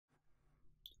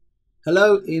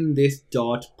Hello, in this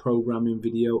Dart programming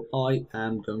video, I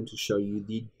am going to show you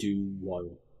the do while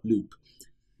loop.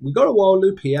 We got a while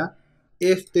loop here.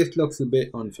 If this looks a bit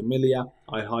unfamiliar,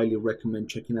 I highly recommend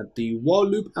checking out the while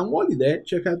loop, and while you're there,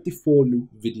 check out the for loop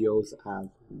videos as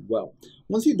well.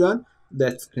 Once you're done,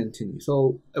 let's continue.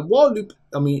 So a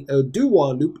do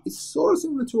while loop is sort of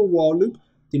similar to a while loop.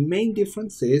 The main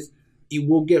difference is it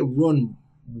will get run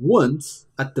once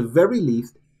at the very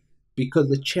least, because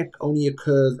the check only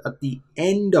occurs at the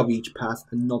end of each pass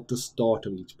and not the start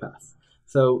of each pass.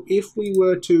 So if we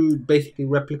were to basically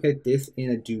replicate this in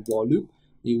a do while loop,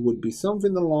 it would be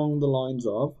something along the lines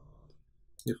of,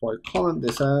 if I comment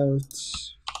this out,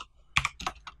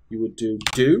 you would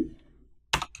do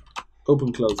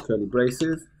open close curly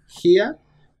braces. Here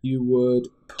you would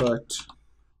put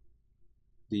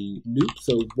the loop,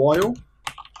 so while,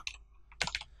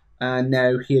 and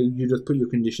now here you just put your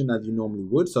condition as you normally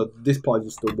would. So this part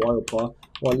is the while part,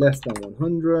 while less than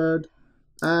 100,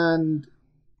 and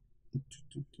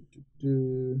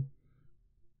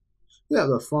yeah,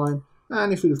 that's fine.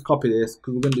 And if we just copy this,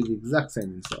 because we're going to do the exact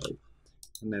same inside,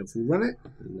 and now if we run it,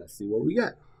 let's see what we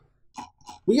get.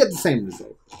 We get the same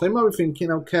result. So you might be thinking,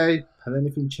 okay, has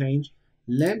anything changed?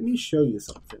 Let me show you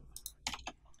something.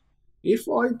 If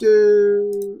I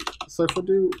do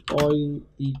I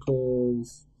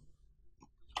equals,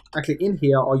 actually in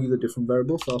here I'll use a different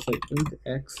variable, so I'll say int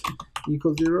x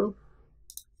equals 0,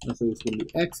 and so it's going to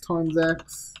be x times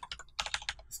x,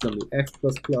 it's going to be x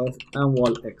plus plus, and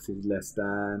while x is less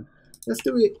than, let's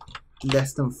do it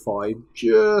less than 5,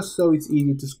 just so it's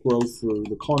easy to scroll through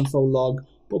the console log.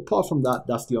 But apart from that,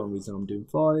 that's the only reason I'm doing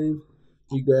 5.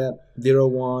 You get 0,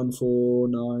 1, 4,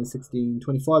 9, 16,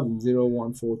 25, and 0,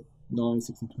 1, 4, 9,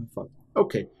 16, 25.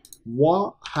 Okay,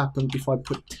 what happens if I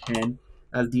put 10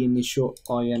 as the initial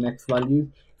I and x value?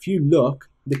 If you look,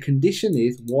 the condition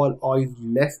is while I is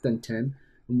less than 10,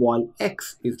 and while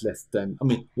x is less than,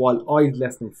 while I is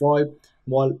less than 5,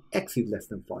 while x is less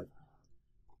than 5.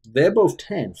 They're both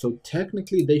 10, so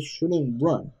technically they shouldn't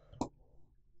run,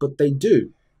 but they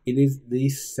do. It is the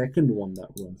second one that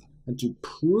runs. And to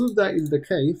prove that is the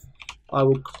case, I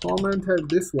will comment out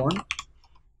this one,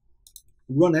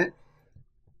 run it,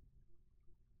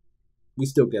 we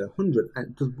still get 100.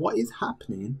 And because what is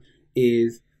happening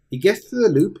is it gets to the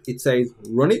loop, it says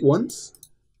run it once,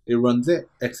 it runs it,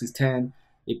 x is 10,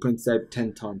 it prints out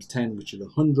 10 times 10, which is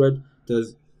 100,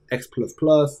 does x plus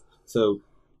plus, so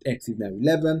x is now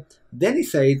 11. Then it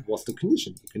says, what's the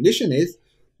condition? The condition is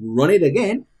run it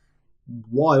again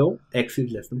while x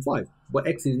is less than 5. But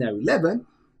x is now 11.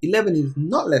 11 is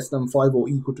not less than 5 or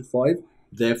equal to 5.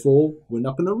 Therefore, we're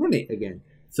not going to run it again.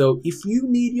 So if you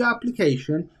need your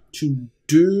application to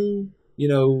do,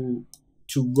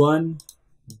 to run,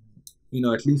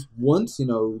 at least once,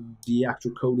 the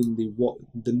actual code in the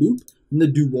loop, then the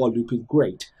do while loop is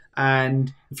great.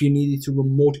 And if you need it to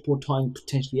run multiple times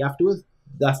potentially afterwards,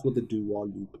 that's what the do while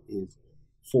loop is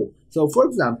for. So for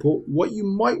example, what you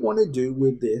might want to do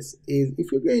with this is,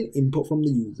 if you're getting input from the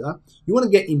user, you want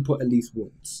to get input at least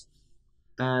once.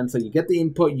 And so you get the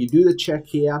input, you do the check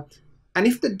here, and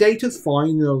if the data's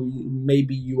fine,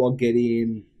 maybe you are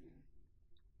getting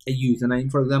a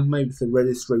username, for example, maybe it's a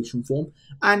registration form,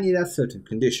 and it has certain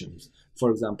conditions.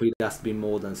 For example, it has to be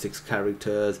more than 6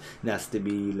 characters, it has to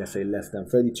be, let's say, less than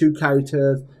 32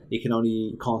 characters, it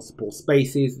can't support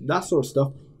spaces, that sort of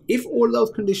stuff. If all those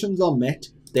conditions are met,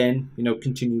 then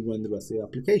continue running the rest of the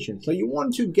application. So you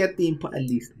want to get the input at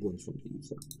least once from the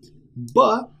user.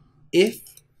 But if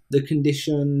the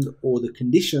conditions or the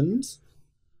conditions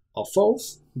are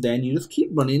false, then you just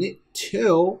keep running it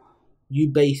till you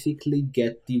basically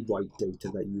get the right data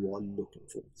that you are looking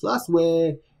for. So that's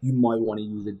where you might want to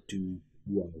use a do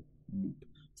while loop.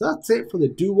 So that's it for the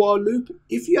do while loop.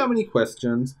 If you have any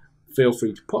questions, feel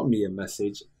free to put me a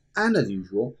message, and as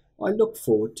usual, I look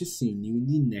forward to seeing you in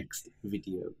the next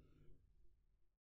video.